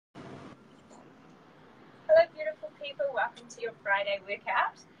welcome to your Friday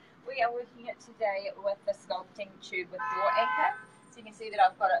workout. We are working it today with the sculpting tube with door anchor. So you can see that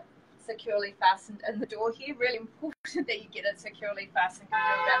I've got it securely fastened in the door here. Really important that you get it securely fastened because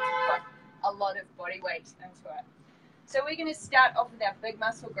you're about to put a lot of body weight into it. So we're going to start off with our big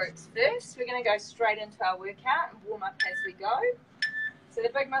muscle groups first. We're going to go straight into our workout and warm up as we go. So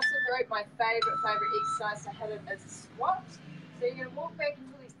the big muscle group, my favorite exercise to hit it is a squat. So you're going to walk back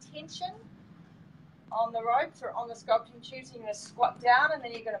into this tension on the ropes or on the sculpting tube. So you're going to squat down and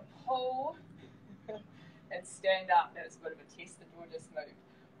then you're going to pull and stand up. That was a bit of a test, the door just moved.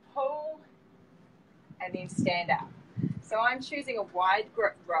 Pull and then stand up. So I'm choosing a wide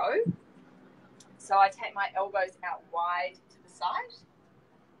grip row. So I take my elbows out wide to the side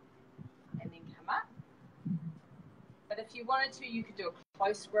and then come up. But if you wanted to, you could do a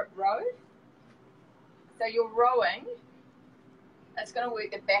close grip row. So you're rowing. It's going to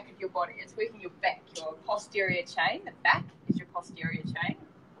work the back of your body. It's working your back, your posterior chain. The back is your posterior chain,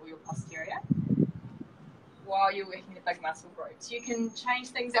 or your posterior, while you're working the big muscle groups. You can change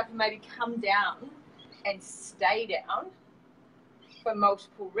things up and maybe come down and stay down for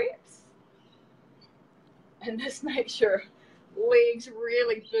multiple reps. And this makes your legs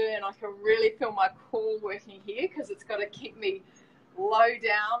really burn. I can really feel my core working here because it's got to keep me low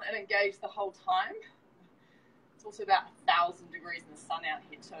down and engaged the whole time. It's also about 1,000 degrees in the sun out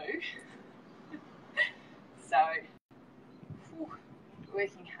here too. So,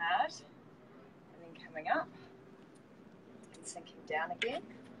 working hard and then coming up and sinking down again.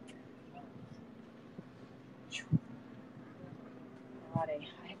 Alrighty,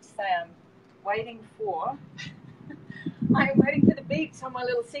 I have to say I'm waiting for the beeps on my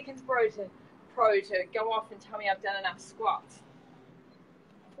little seconds pro to go off and tell me I've done enough squats.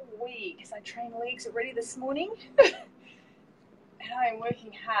 Because I trained legs already this morning and I am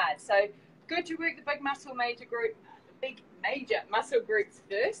working hard. So good to work the big major muscle groups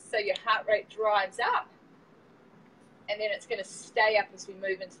first, so your heart rate drives up, and then it's going to stay up as we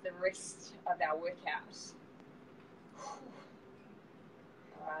move into the rest of our workout.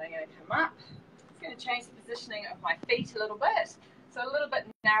 Alright, I'm going to come up. I'm going to change the positioning of my feet a little bit. So a little bit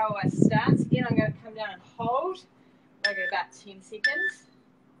narrower stance. Again, I'm going to come down and hold. I'm going to go about 10 seconds.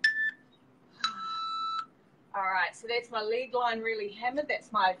 Alright, so that's my leg line really hammered.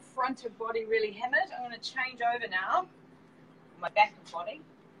 That's my front of body really hammered. I'm going to change over now, my back of body.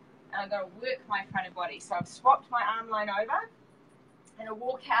 And I'm going to work my front of body. So I've swapped my arm line over. And I'll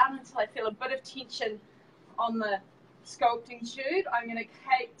walk out until I feel a bit of tension on the sculpting tube. I'm going to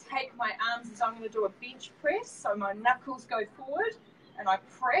take my arms as I'm going to do a bench press. So my knuckles go forward and I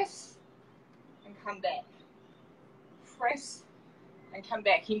press and come back. Press and come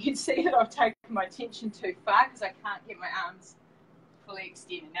back. You can see that I've taken my tension too far because I can't get my arms fully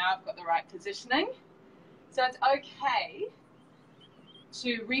extended. Now I've got the right positioning. So it's okay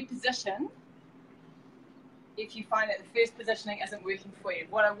to reposition if you find that the first positioning isn't working for you.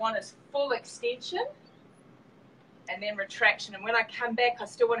 What I want is full extension and then retraction. And when I come back, I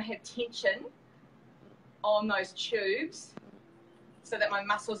still want to have tension on those tubes so that my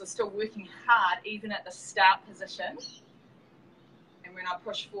muscles are still working hard even at the start position. And when I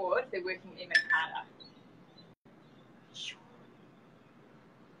push forward, they're working even harder.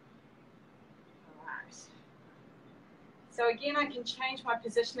 Alright. So again, I can change my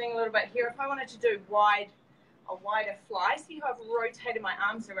positioning a little bit here. If I wanted to do a wider fly, see how I've rotated my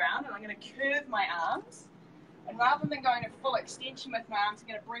arms around, and I'm going to curve my arms. And rather than going to full extension with my arms, I'm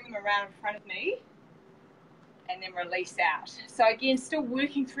going to bring them around in front of me and then release out. So again, still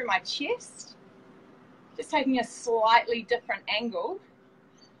working through my chest. Just taking a slightly different angle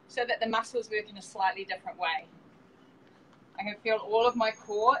so that the muscles work in a slightly different way. I can feel all of my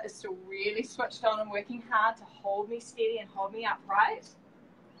core is still really switched on and working hard to hold me steady and hold me upright.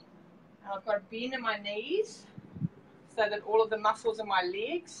 And I've got a bend in my knees so that all of the muscles in my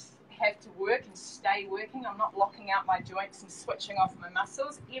legs have to work and stay working. I'm not locking out my joints and switching off my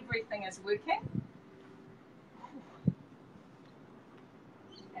muscles. Everything is working.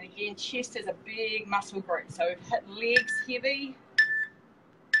 And again, chest is a big muscle group. So we've hit legs heavy,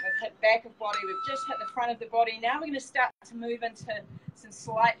 we've hit back of body, we've just hit the front of the body. Now we're going to start to move into some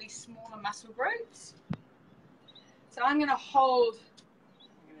slightly smaller muscle groups. So I'm going to hold,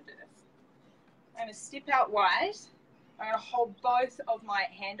 I'm going to do this. I'm going to step out wide. I'm going to hold both of my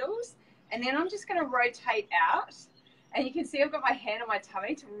handles, and then I'm just going to rotate out. And you can see I've got my hand on my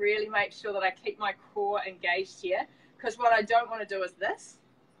tummy to really make sure that I keep my core engaged here, because what I don't want to do is this,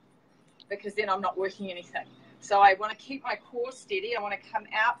 because then I'm not working anything. So I want to keep my core steady. I want to come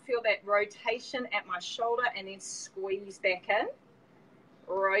out, feel that rotation at my shoulder, and then squeeze back in.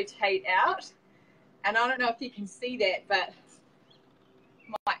 Rotate out. And I don't know if you can see that, but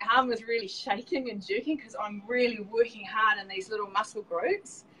my arm was really shaking and jerking because I'm really working hard in these little muscle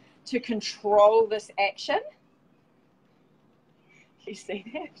groups to control this action. You see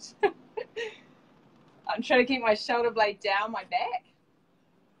that? I'm trying to keep my shoulder blade down my back,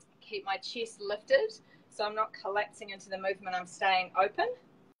 keep my chest lifted so I'm not collapsing into the movement. I'm staying open,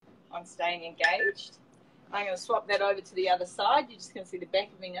 I'm staying engaged. I'm going to swap that over to the other side. You're just going to see the back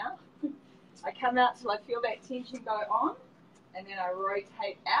of me now. I come out till I feel that tension go on, and then I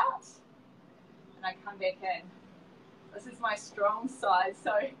rotate out, and I come back in. This is my strong side,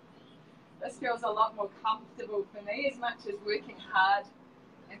 so this feels a lot more comfortable for me, as much as working hard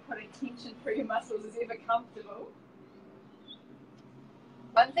and putting tension through your muscles is ever comfortable.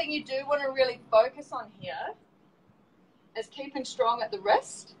 One thing you do want to really focus on here is keeping strong at the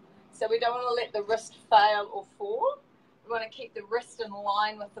wrist. So we don't want to let the wrist fail or fall. We want to keep the wrist in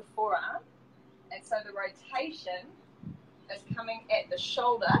line with the forearm. And so the rotation is coming at the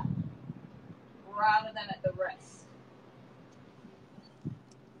shoulder rather than at the wrist.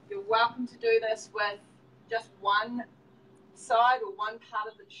 You're welcome to do this with just one side or one part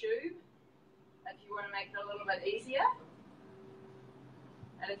of the tube if you want to make it a little bit easier.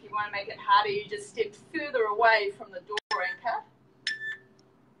 And if you want to make it harder, you just step further away from the door anchor,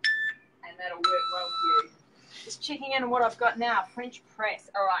 and that'll work well for you. Just checking in on what I've got now. French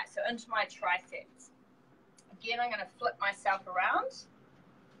press. All right, so into my triceps. Again, I'm going to flip myself around.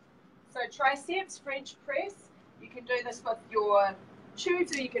 So triceps, French press. You can do this with your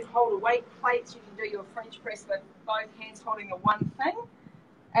tubes, or you can hold a weight plate. You can do your French press with both hands holding the one thing.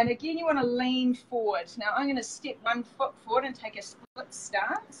 And again, you want to lean forward. Now I'm going to step 1 foot forward and take a split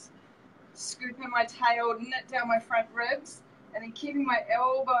stance. Scooping my tail, knit down my front ribs, and then keeping my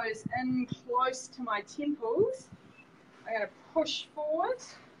elbows in close to my temples. I'm going to push forward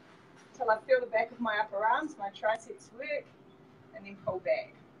till I feel the back of my upper arms, my triceps work, and then pull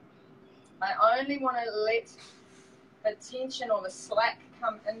back. I only want to let the tension or the slack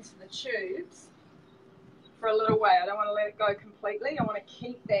come into the tubes for a little way. I don't want to let it go completely. I want to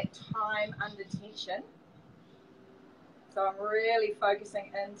keep that time under tension. So I'm really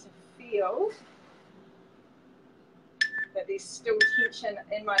focusing in to feel that there's still tension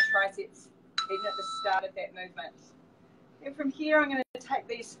in my triceps even at the start of that movement. And from here, I'm going to take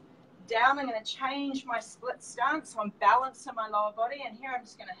these down. I'm going to change my split stance, so I'm balanced in my lower body, and here I'm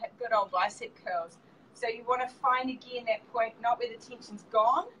just going to hit good old bicep curls. So you want to find again that point, not where the tension's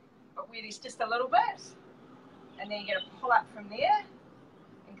gone, but where there's just a little bit, and then you're going to pull up from there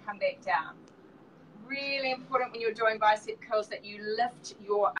and come back down. Really important when you're doing bicep curls that you lift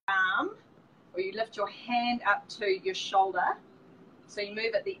your arm, or you lift your hand up to your shoulder, so you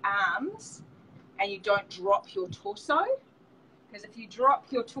move at the arms and you don't drop your torso, because if you drop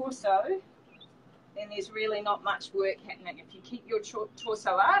your torso, then there's really not much work happening. If you keep your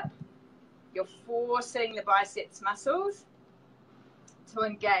torso up, you're forcing the biceps muscles to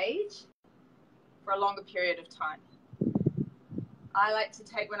engage for a longer period of time. I like to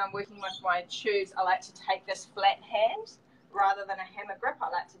take, when I'm working with my tubes, I like to take this flat hand rather than a hammer grip. I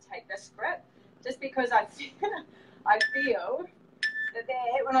like to take this grip, just because I feel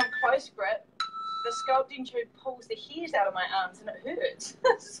that when I'm close grip, the sculpting tube pulls the hairs out of my arms and it hurts.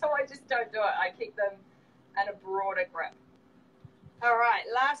 So I just don't do it. I keep them in a broader grip. All right,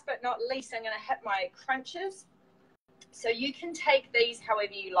 last but not least, I'm going to hit my crunches. So you can take these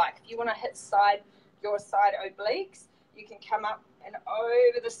however you like. If you want to hit your side obliques, you can come up and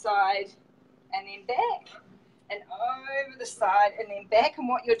over the side and then back, and over the side and then back. And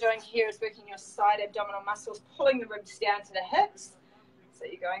what you're doing here is working your side abdominal muscles, pulling the ribs down to the hips. So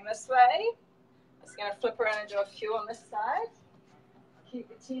you're going this way. I'm just going to flip around and do a few on this side. Keep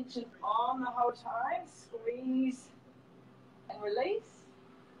the tension on the whole time. Squeeze and release,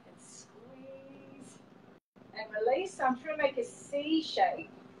 and squeeze and release. So I'm trying to make a C shape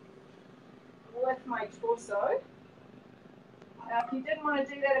with my torso. Now, if you didn't want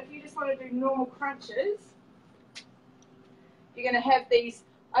to do that, if you just want to do normal crunches, you're going to have these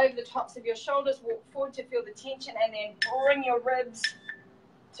over the tops of your shoulders, walk forward to feel the tension, and then bring your ribs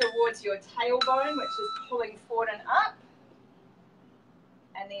towards your tailbone, which is pulling forward and up,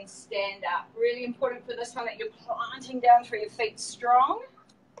 and then stand up. Really important for this one that you're planting down through your feet strong,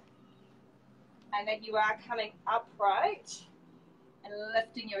 and that you are coming upright and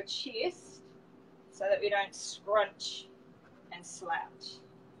lifting your chest so that we don't scrunch and slouch.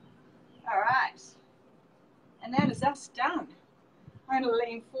 All right, and that is us done. I'm going to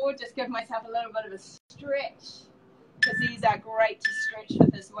lean forward, just give myself a little bit of a stretch, because these are great to stretch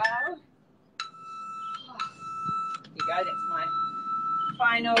with as well. There you go, that's my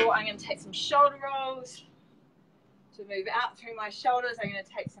final, I'm going to take some shoulder rolls to move out through my shoulders. I'm going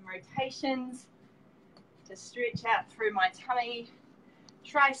to take some rotations to stretch out through my tummy,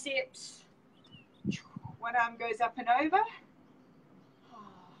 triceps. One arm goes up and over,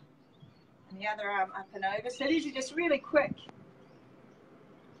 and the other arm up and over. So these are just really quick,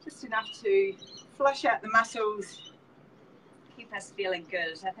 just enough to flush out the muscles, keep us feeling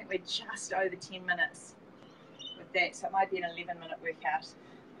good. I think we're just over 10 minutes with that, so it might be an 11-minute workout.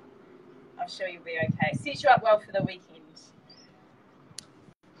 I'm sure you'll be okay. Set you up well for the weekend.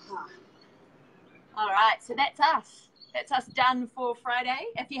 All right, so that's us. That's us done for Friday.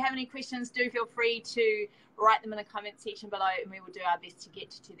 If you have any questions, do feel free to write them in the comment section below, and we will do our best to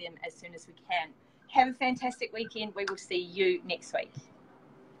get to them as soon as we can. Have a fantastic weekend. We will see you next week.